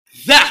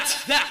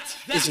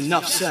is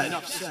enough said.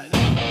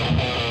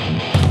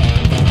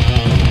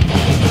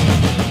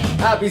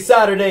 Happy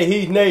Saturday,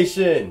 Heat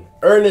Nation!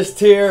 Ernest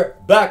here,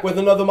 back with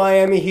another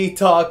Miami Heat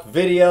Talk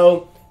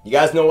video. You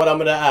guys know what I'm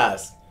gonna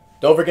ask.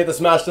 Don't forget to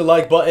smash the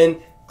like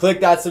button,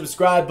 click that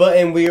subscribe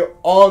button. We are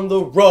on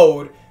the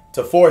road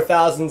to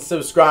 4,000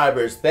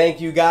 subscribers. Thank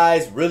you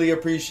guys, really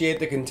appreciate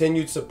the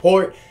continued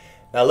support.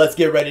 Now let's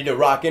get ready to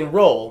rock and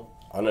roll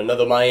on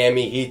another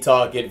Miami Heat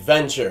Talk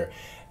adventure.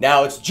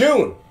 Now it's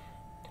June,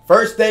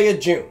 first day of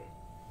June.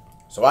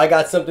 So I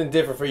got something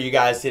different for you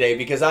guys today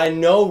because I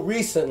know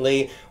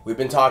recently we've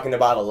been talking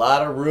about a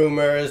lot of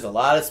rumors, a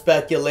lot of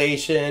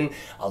speculation,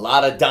 a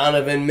lot of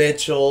Donovan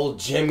Mitchell,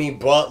 Jimmy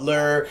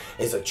Butler.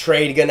 Is a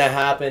trade gonna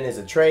happen? Is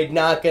a trade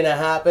not gonna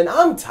happen?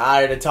 I'm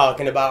tired of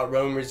talking about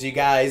rumors, you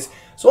guys.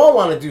 So I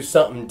want to do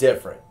something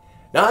different.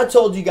 Now I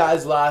told you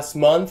guys last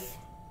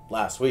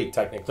week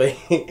technically,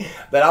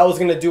 that I was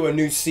going to do a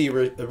new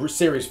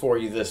series for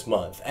you this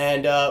month.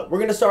 And we're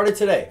going to start it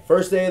today.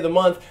 First day of the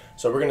month,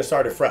 so we're going to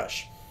start it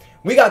fresh.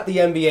 We got the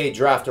NBA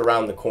draft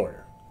around the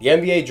corner. The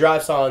NBA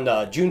draft's on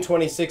June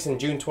 26th and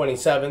June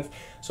 27th,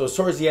 so it's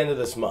towards the end of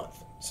this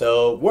month.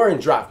 So we're in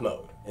draft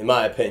mode, in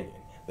my opinion.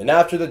 Then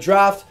after the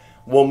draft,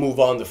 we'll move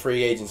on to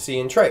free agency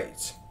and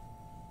trades.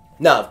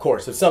 Now, of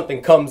course, if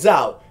something comes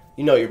out,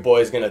 you know your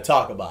boy's going to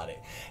talk about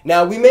it.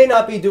 Now, we may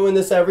not be doing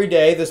this every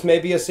day. This may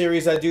be a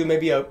series I do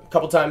maybe a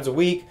couple times a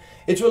week.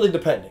 It's really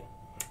depending.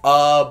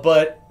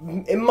 But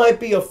it might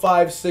be a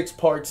 5-6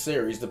 part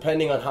series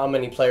depending on how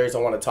many players I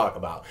want to talk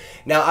about.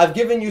 Now, I've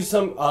given you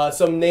some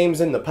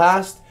names in the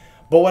past,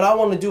 but what I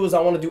want to do is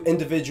I want to do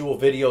individual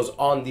videos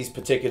on these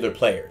particular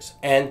players.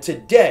 And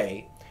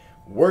today,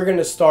 we're going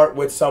to start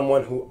with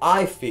someone who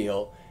I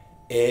feel,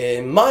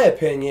 in my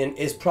opinion,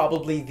 is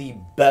probably the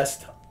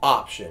best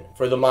option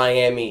for the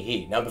Miami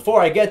Heat. Now,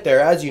 before I get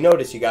there, as you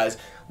notice, you guys,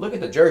 look at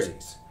the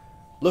jerseys.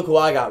 Look who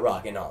I got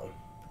rocking on.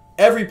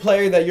 Every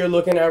player that you're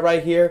looking at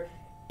right here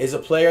is a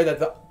player that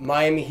the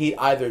Miami Heat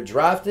either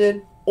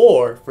drafted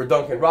or, for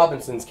Duncan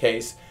Robinson's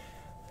case,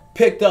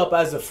 picked up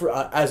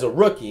as a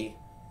rookie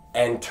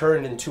and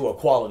turned into a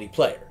quality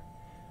player.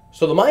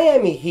 So the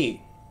Miami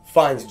Heat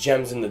finds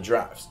gems in the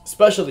drafts,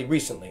 especially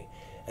recently.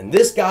 And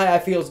this guy I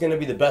feel is going to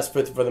be the best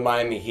fit for the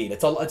Miami Heat.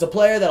 It's a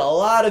player that a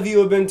lot of you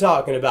have been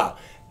talking about.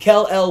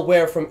 Kel'el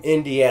Ware from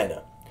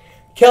Indiana.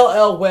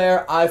 Kel'el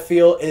Ware, I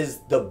feel,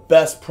 is the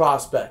best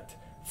prospect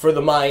for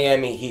the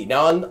Miami Heat.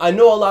 Now, I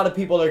know a lot of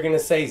people are going to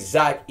say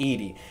Zach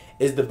Edey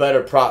is the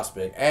better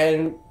prospect.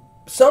 And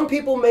some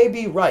people may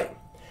be right.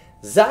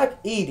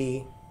 Zach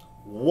Edey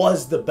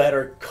was the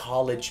better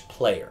college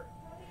player.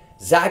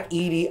 Zach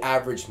Edey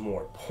averaged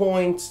more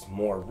points,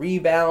 more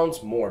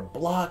rebounds, more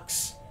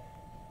blocks.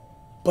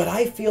 But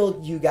I feel,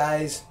 you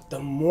guys, the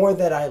more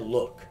that I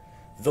look,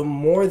 the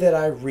more that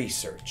I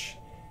research,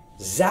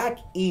 Zach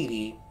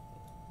Edey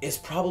is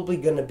probably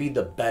going to be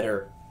the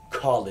better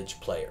college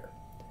player.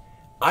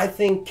 I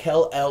think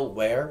Kel'el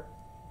Ware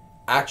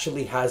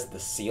actually has the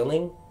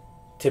ceiling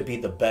to be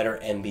the better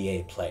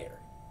NBA player.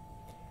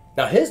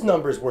 Now, his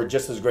numbers were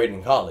just as great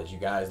in college, you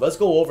guys. Let's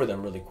go over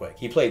them really quick.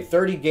 He played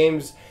 30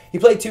 games. He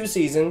played 2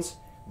 seasons.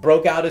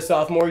 Broke out his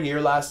sophomore year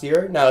last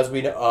year. Now, as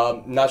we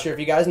not sure if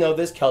you guys know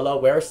this,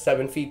 Kel'el Ware is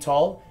 7 feet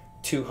tall,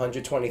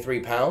 223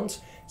 pounds.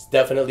 It's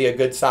definitely a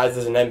good size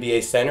as an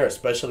NBA center,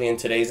 especially in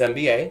today's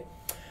NBA.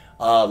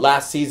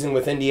 Last season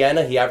with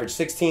Indiana, he averaged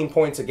 16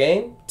 points a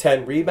game,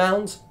 10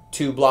 rebounds,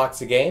 2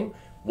 blocks a game,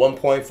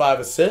 1.5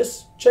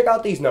 assists. Check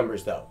out these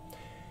numbers, though.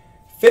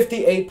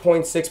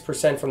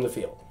 58.6% from the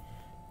field.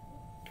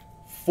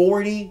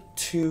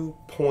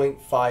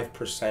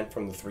 42.5%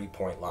 from the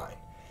three-point line.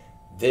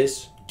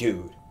 This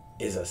dude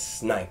is a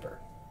sniper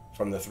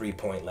from the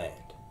three-point land.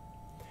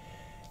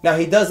 Now,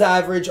 he does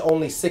average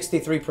only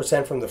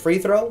 63% from the free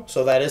throw,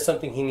 so that is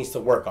something he needs to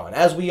work on.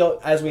 As we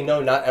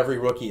know, not every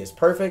rookie is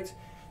perfect.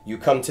 You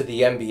come to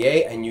the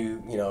NBA and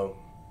you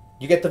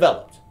get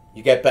developed.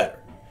 You get better.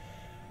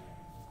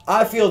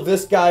 I feel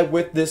this guy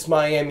with this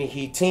Miami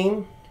Heat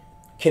team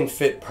can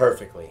fit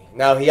perfectly.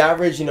 Now, he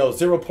averaged,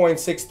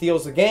 0.6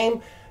 steals a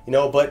game,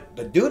 but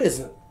the dude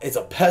is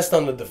a pest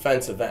on the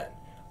defensive end.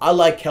 I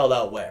like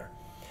Kel'el Ware.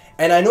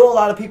 And I know a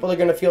lot of people are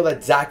going to feel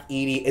that Zach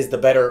Edey is the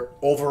better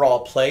overall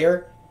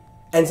player.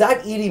 And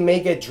Zach Edey may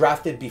get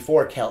drafted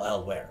before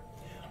Kel'el Ware.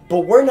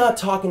 But we're not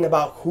talking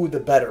about who the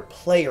better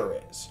player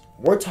is.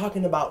 We're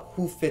talking about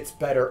who fits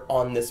better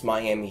on this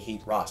Miami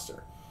Heat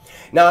roster.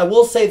 Now, I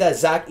will say that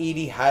Zach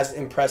Edey has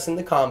impressed in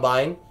the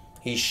combine.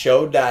 He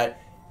showed that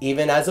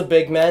even as a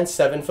big man,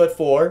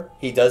 7'4",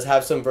 he does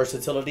have some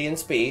versatility and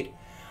speed.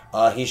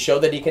 He showed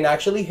that he can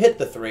actually hit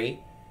the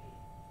three.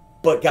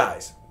 But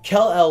guys,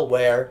 Kel'el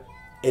Ware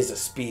is a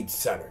speed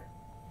center.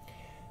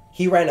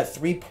 He ran a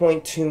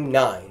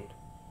 3.29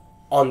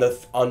 on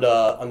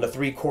the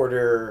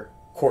three-quarter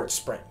court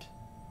sprint.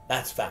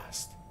 That's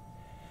fast.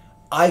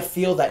 I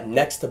feel that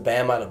next to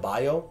Bam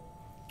Adebayo,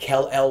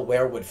 Kel'el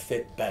Ware would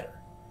fit better.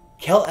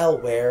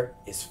 Kel'el Ware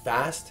is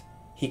fast,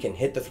 he can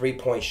hit the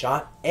three-point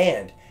shot,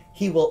 and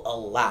he will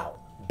allow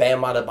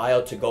Bam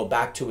Adebayo to go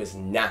back to his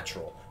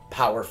natural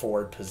power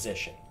forward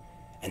position.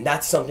 And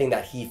that's something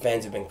that Heat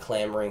fans have been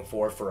clamoring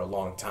for a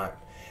long time.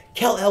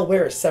 Kel'el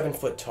Ware is 7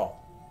 foot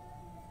tall.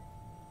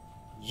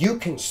 You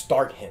can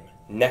start him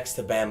next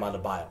to Bam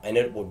Adebayo, and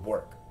it would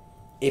work.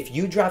 If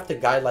you draft a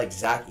guy like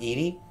Zach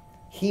Edey,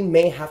 he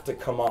may have to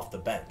come off the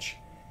bench.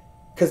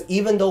 Because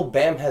even though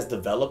Bam has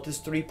developed his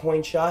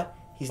three-point shot,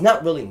 he's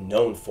not really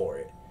known for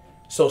it.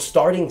 So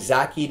starting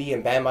Zach Edey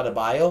and Bam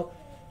Adebayo,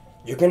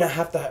 you're going to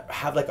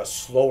have like a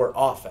slower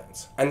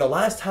offense. And the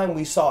last time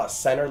we saw a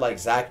center like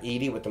Zach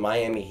Edey with the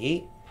Miami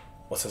Heat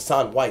was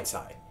Hassan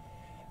Whiteside.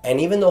 And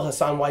even though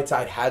Hassan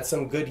Whiteside had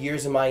some good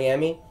years in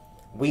Miami,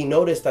 we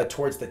noticed that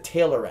towards the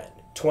tailor end,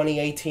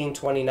 2018,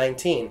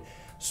 2019,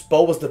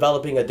 Spo was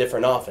developing a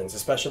different offense,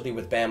 especially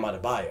with Bam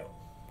Adebayo.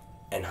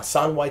 And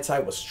Hassan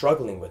Whiteside was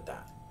struggling with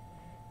that.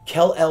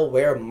 Kel'el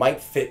Ware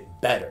might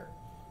fit better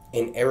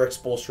in Eric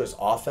Spoelstra's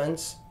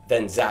offense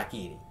than Zach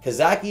Edey. Because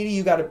Zach Edey,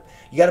 you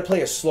gotta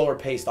play a slower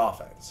paced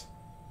offense.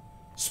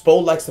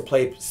 Spo likes to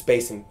play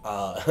space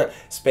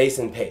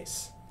and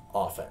pace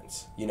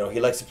offense. You know, he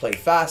likes to play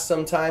fast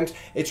sometimes.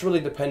 It's really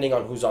depending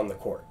on who's on the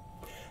court.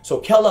 So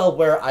Kel'el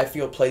Ware, I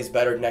feel, plays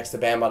better next to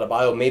Bam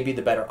Adebayo, may be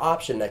the better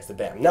option next to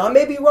Bam. Now, I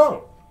may be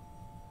wrong.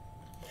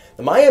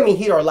 The Miami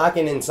Heat are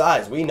lacking in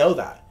size. We know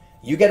that.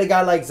 You get a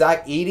guy like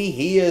Zach Edey,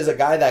 he is a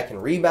guy that can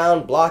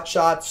rebound, block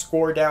shots,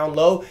 score down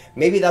low.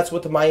 Maybe that's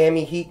what the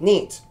Miami Heat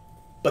needs.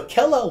 But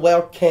Kel'el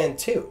Ware can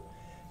too.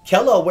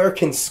 Kel'el Ware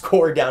can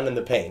score down in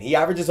the paint. He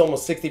averages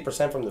almost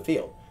 60% from the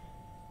field.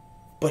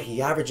 But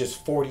he averages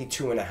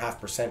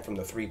 42.5% from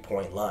the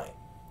three-point line.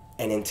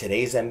 And in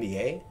today's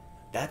NBA,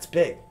 that's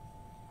big.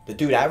 The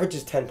dude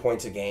averages 10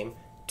 points a game,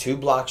 2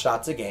 block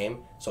shots a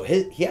game. So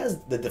he has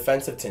the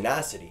defensive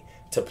tenacity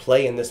to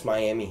play in this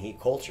Miami Heat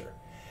culture.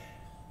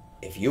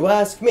 If you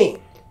ask me,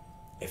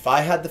 if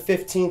I had the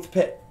 15th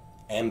pick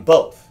and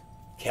both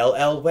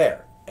Kel'el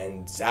Ware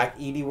and Zach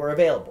Edey were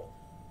available,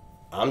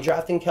 I'm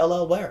drafting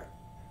Kel'el Ware.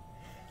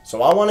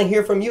 So I want to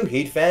hear from you,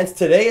 Heat fans.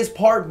 Today is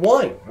part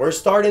 1. We're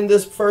starting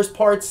this first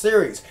part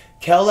series.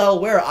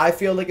 Kel'el Ware, I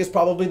feel like, is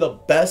probably the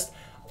best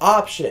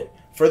option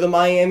for the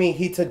Miami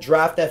Heat to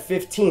draft at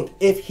 15th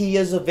if he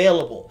is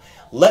available.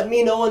 Let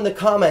me know in the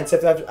comments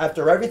if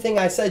after everything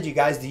I said, you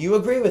guys, do you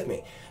agree with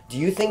me? Do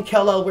you think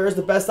Kel'el Ware is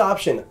the best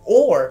option?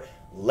 Or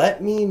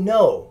let me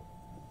know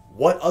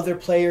what other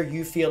player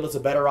you feel is a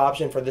better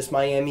option for this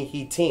Miami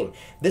Heat team.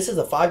 This is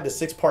a 5 to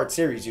 6 part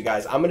series, you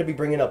guys. I'm going to be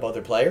bringing up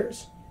other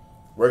players.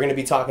 We're going to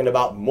be talking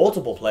about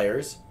multiple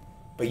players.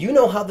 But you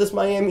know how this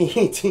Miami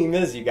Heat team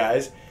is, you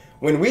guys.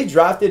 When we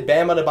drafted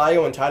Bam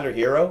Adebayo and Tyler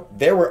Hero,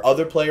 there were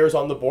other players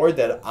on the board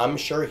that I'm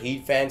sure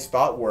Heat fans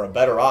thought were a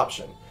better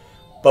option.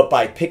 But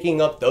by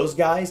picking up those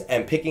guys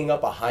and picking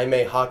up a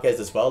Jaime Jaquez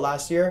as well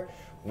last year,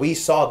 we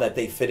saw that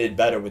they fitted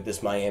better with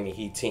this Miami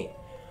Heat team.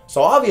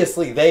 So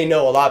obviously they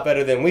know a lot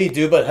better than we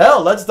do, but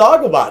hell, let's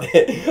talk about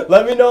it.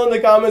 Let me know in the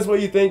comments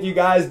what you think, you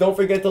guys. Don't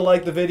forget to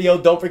like the video.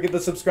 Don't forget to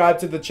subscribe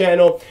to the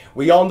channel.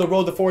 We on the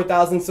road to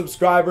 4,000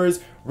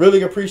 subscribers.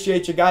 Really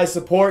appreciate you guys'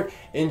 support.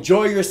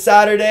 Enjoy your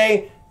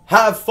Saturday.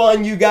 Have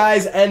fun, you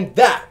guys. And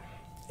that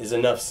is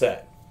enough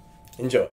said. Enjoy.